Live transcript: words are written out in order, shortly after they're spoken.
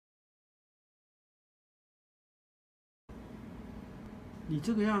你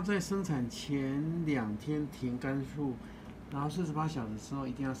这个要在生产前2天停肝素，然后48小时之后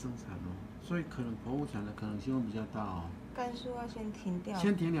一定要生产哦，所以可能剖腹产的可能性会比较大哦。肝素要先停掉，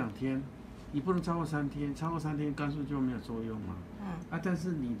先停2天，你不能超过3天，超过3天肝素就没有作用嘛。但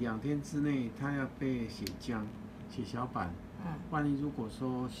是你2天之内它要被血浆、血小板，万一如果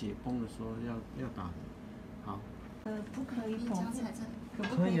说血崩的时候要打的，好。不可以剖腹，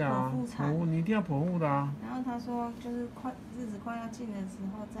可以啊，剖腹你一定要剖腹的啊。然后他说就是日子快要近的时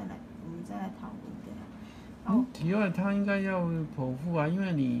候我们再来讨论的。体外他应该要剖腹啊，因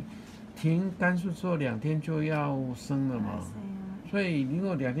为你停肝素之后2天就要生了嘛，所以如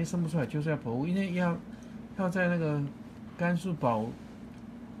果2天生不出来，就是要剖腹，因为要在那个肝素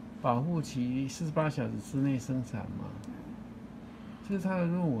保护期48小时之内生产嘛，这是他的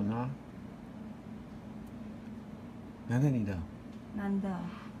论文啊。男的女的？男的。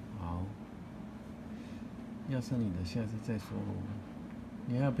好，要生你的下次再说喽。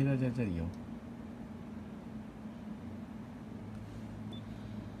你还要陪他在这里哦。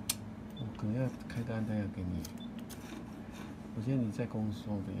我可能要开个安胎药给你。我觉得你在宫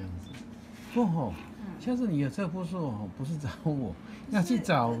缩的样子。不吼，下次你有这不舒服，不是找我，要去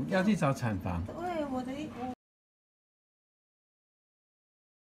找产房。对，我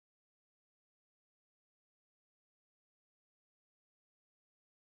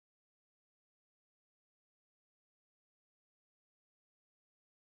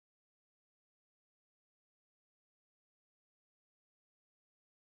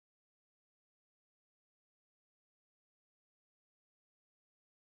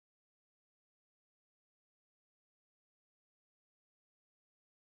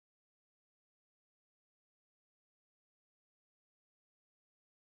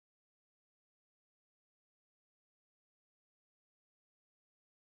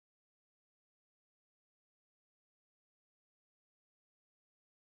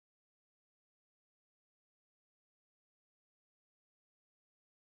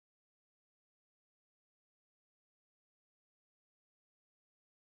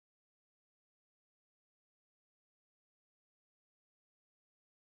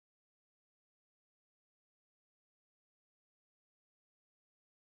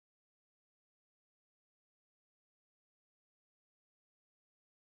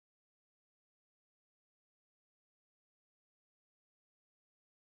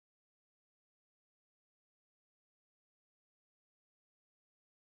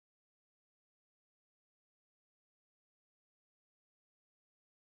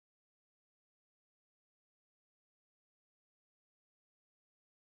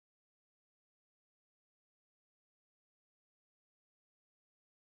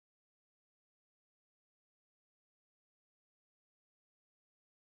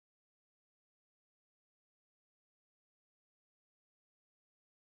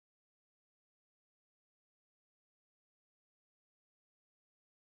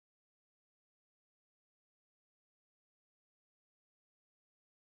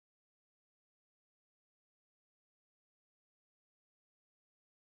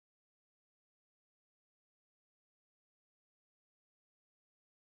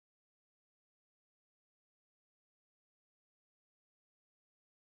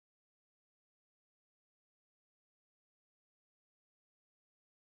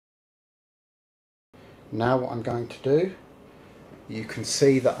Now what I'm going to do, you can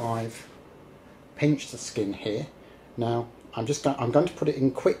see that I've pinched the skin here. Now I'm going to put it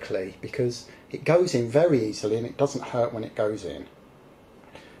in quickly because it goes in very easily and it doesn't hurt when it goes in.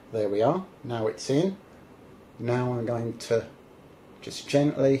 There we are, now it's in. Now I'm going to just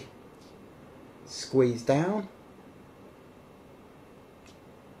gently squeeze down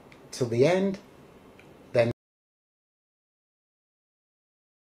till the end.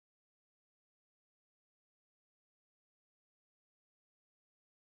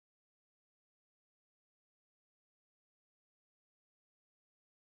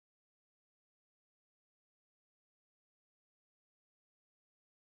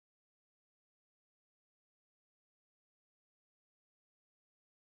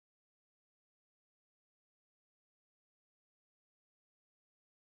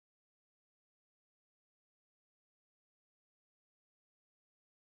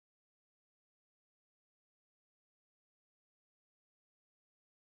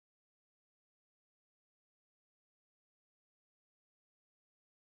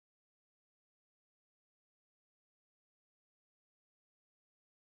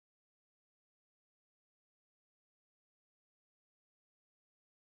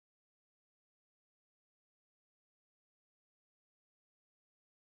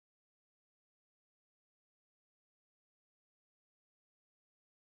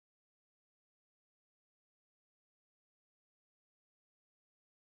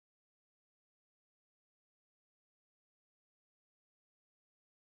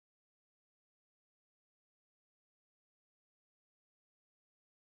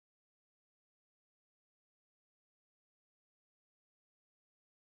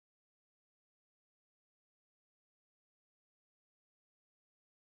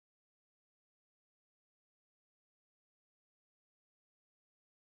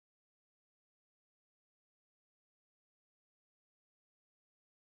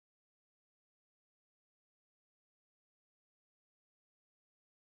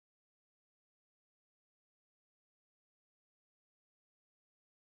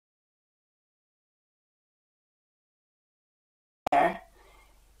 there.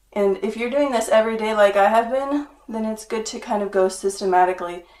 And if you're doing this every day like I have been, then it's good to kind of go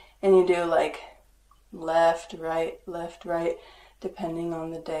systematically, and you do like left, right, depending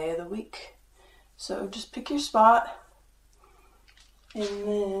on the day of the week. So just pick your spot, and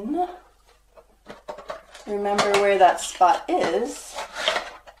then remember where that spot is.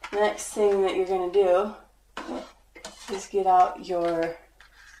 Next thing that you're going to do is get out your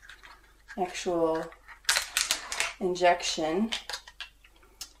actual injection.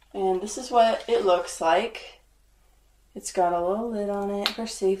 And this is what it looks like. It's got a little lid on it for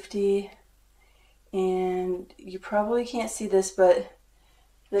safety. And you probably can't see this, but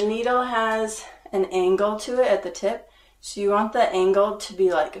the needle has an angle to it at the tip. So you want that angle to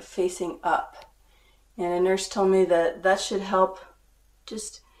be like facing up. And a nurse told me that that should help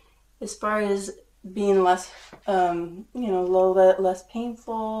just as far as being less, less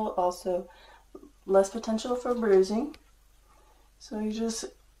painful, also less potential for bruising. So you just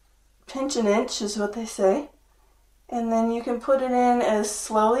pinch an inch is what they say. And then you can put it in as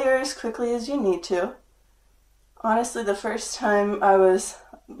slowly or as quickly as you need to. Honestly, the first time I was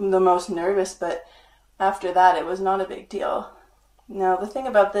the most nervous, but after that it was not a big deal. Now the thing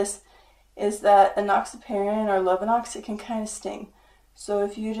about this is that enoxaparin or Lovenox, it can kind of sting. So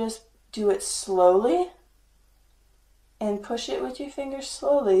if you just do it slowly and push it with your fingers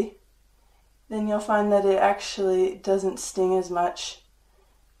slowly, then you'll find that it actually doesn't sting as much.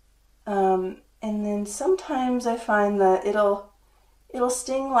 And then sometimes I find that it'll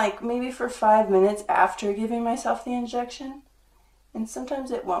sting like maybe for 5 minutes after giving myself the injection, and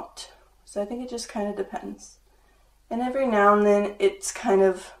sometimes it won't. So I think it just kind of depends. And every now and then it's kind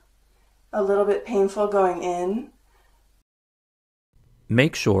of a little bit painful going in.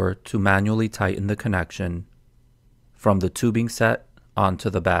 Make sure to manually tighten the connection from the tubing set onto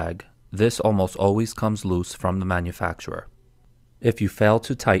the bag. This almost always comes loose from the manufacturer. If you fail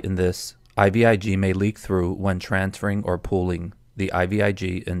to tighten this, IVIG may leak through when transferring or pulling the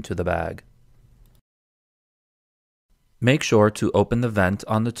IVIG into the bag. Make sure to open the vent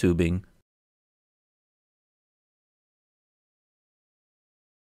on the tubing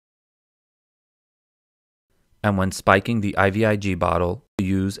and when spiking the IVIG bottle,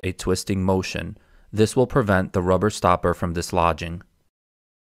 use a twisting motion. This will prevent the rubber stopper from dislodging.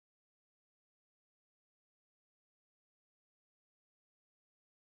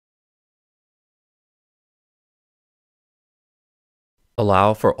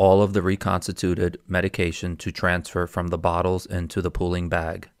 Allow for all of the reconstituted medication to transfer from the bottles into the pooling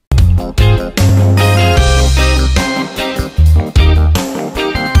bag.